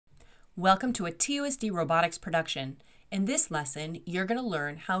Welcome to a TUSD Robotics production. In this lesson, you're going to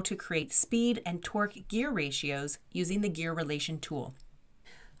learn how to create speed and torque gear ratios using the gear relation tool.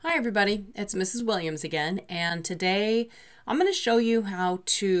 Hi everybody, it's Mrs. Williams again, and today I'm going to show you how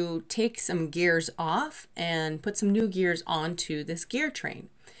to take some gears off and put some new gears onto this gear train.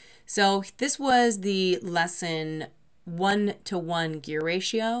 So this was the lesson 1-to-1 gear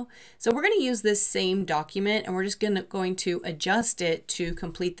ratio. So we're going to use this same document and we're just going to adjust it to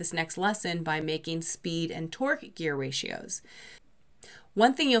complete this next lesson by making speed and torque gear ratios.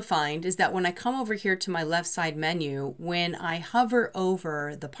 One thing you'll find is that when I come over here to my left side menu, when I hover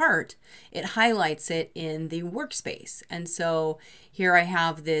over the part, it highlights it in the workspace. And so here I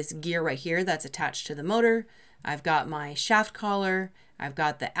have this gear right here that's attached to the motor. I've got my shaft collar. I've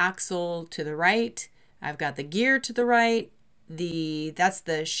got the axle to the right. I've got the gear to the right, that's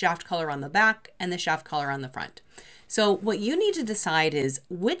the shaft collar on the back and the shaft collar on the front. So what you need to decide is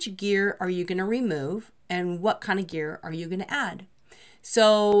which gear are you going to remove and what kind of gear are you going to add.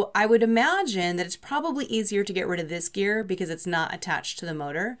 So I would imagine that it's probably easier to get rid of this gear because it's not attached to the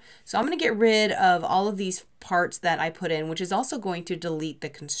motor. So I'm going to get rid of all of these parts that I put in, which is also going to delete the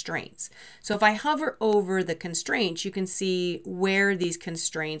constraints. So if I hover over the constraints, you can see where these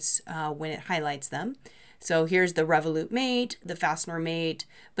constraints when it highlights them. So here's the revolute mate, the fastener mate,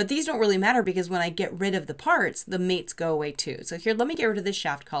 but these don't really matter because when I get rid of the parts, the mates go away too. So here, let me get rid of this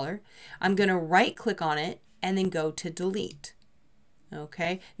shaft collar. I'm going to right click on it and then go to delete.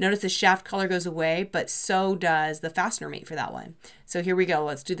 Okay, notice the shaft collar goes away, but so does the fastener mate for that one. So here we go.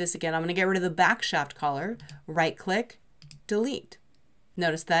 Let's do this again. I'm going to get rid of the back shaft collar, right click, delete.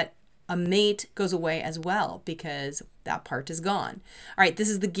 Notice that a mate goes away as well because that part is gone. All right, this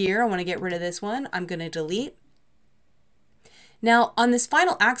is the gear. I want to get rid of this one. I'm going to delete. Now on this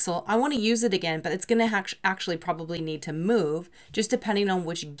final axle, I want to use it again, but it's going to actually probably need to move just depending on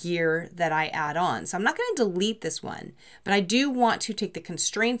which gear that I add on. So I'm not going to delete this one, but I do want to take the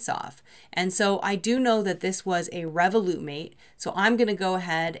constraints off. And so I do know that this was a revolute mate. So I'm going to go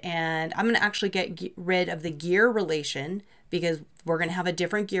ahead and I'm going to actually get rid of the gear relation because we're going to have a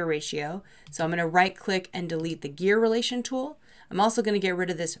different gear ratio. So I'm going to right click and delete the gear relation tool. I'm also going to get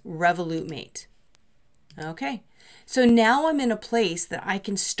rid of this revolute mate. Okay. So now I'm in a place that I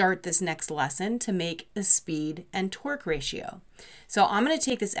can start this next lesson to make the speed and torque ratio. So I'm going to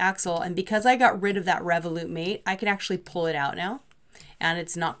take this axle, and because I got rid of that revolute mate, I can actually pull it out now and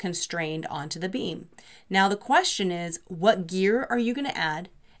it's not constrained onto the beam. Now the question is, what gear are you going to add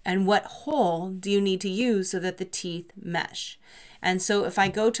and what hole do you need to use so that the teeth mesh? And so if I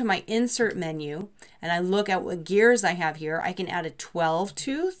go to my insert menu and I look at what gears I have here, I can add a 12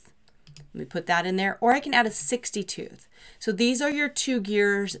 tooth. Let me put that in there, or I can add a 60 tooth. So these are your two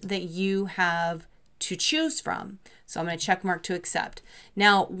gears that you have to choose from. So I'm going to check mark to accept.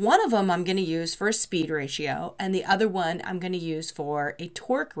 Now, one of them I'm going to use for a speed ratio, and the other one I'm going to use for a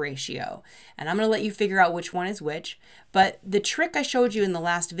torque ratio. And I'm going to let you figure out which one is which. But the trick I showed you in the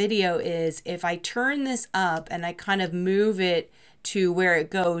last video is if I turn this up and I kind of move it to where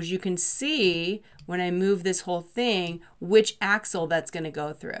it goes, you can see when I move this whole thing, which axle that's going to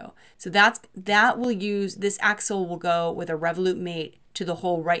go through. So this axle will go with a revolute mate to the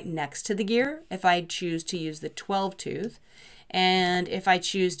hole right next to the gear if I choose to use the 12 tooth. And if I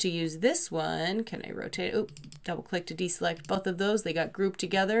choose to use this one, can I rotate? Oh, double click to deselect both of those. They got grouped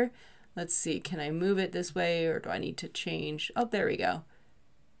together. Let's see, can I move it this way or do I need to change? Oh, there we go.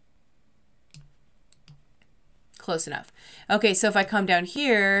 Close enough. Okay, so if I come down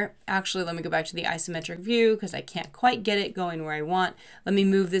here, actually let me go back to the isometric view because I can't quite get it going where I want. Let me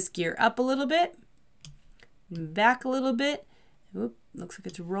move this gear up a little bit, back a little bit. Oop, looks like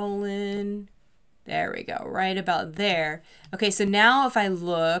it's rolling. There we go, right about there. Okay, so now if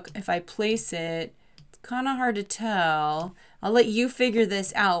I place it, it's kind of hard to tell. I'll let you figure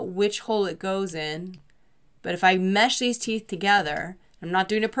this out, which hole it goes in. But if I mesh these teeth together, I'm not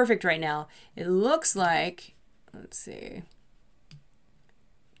doing it perfect right now, it looks like, let's see.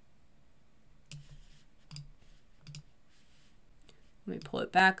 Let me pull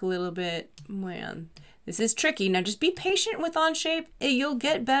it back a little bit. Man, this is tricky. Now just be patient with OnShape. You'll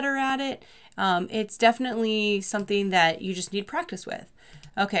get better at it. It's definitely something that you just need practice with.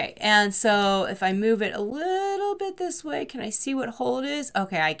 Okay, and so if I move it a little bit this way, can I see what hole it is?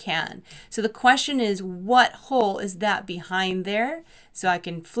 Okay, I can. So the question is, what hole is that behind there? So I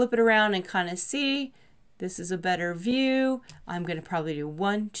can flip it around and kind of see. This is a better view. I'm going to probably do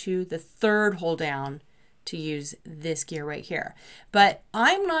 1, 2, the third hole down to use this gear right here. But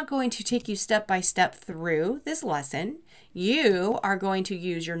I'm not going to take you step by step through this lesson. You are going to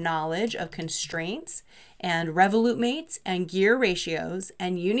use your knowledge of constraints and revolute mates and gear ratios,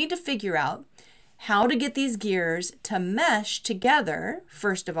 and you need to figure out how to get these gears to mesh together,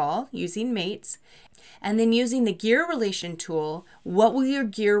 first of all, using mates, and then using the gear relation tool, what will your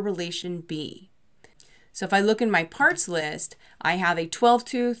gear relation be? So if I look in my parts list, I have a 12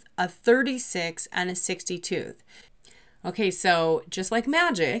 tooth, a 36, and a 60 tooth. Okay, so just like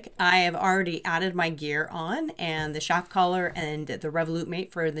magic, I have already added my gear on and the shaft collar and the revolute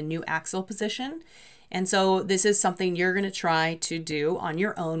mate for the new axle position. And so this is something you're going to try to do on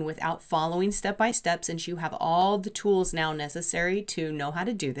your own without following step by step, since you have all the tools now necessary to know how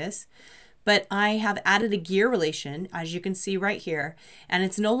to do this. But I have added a gear relation, as you can see right here, and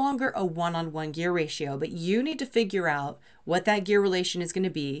it's no longer a one-on-one gear ratio, but you need to figure out what that gear relation is going to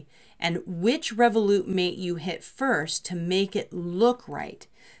be and which revolute mate you hit first to make it look right.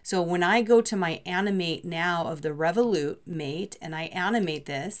 So when I go to my animate now of the revolute mate and I animate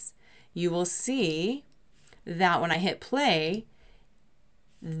this, you will see that when I hit play,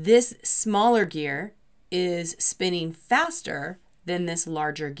 this smaller gear is spinning faster than this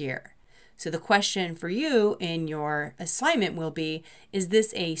larger gear. So the question for you in your assignment will be, is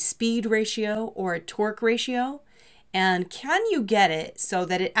this a speed ratio or a torque ratio? And can you get it so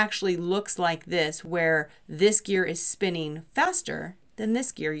that it actually looks like this, where this gear is spinning faster than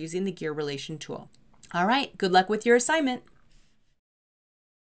this gear using the gear relation tool? All right, good luck with your assignment.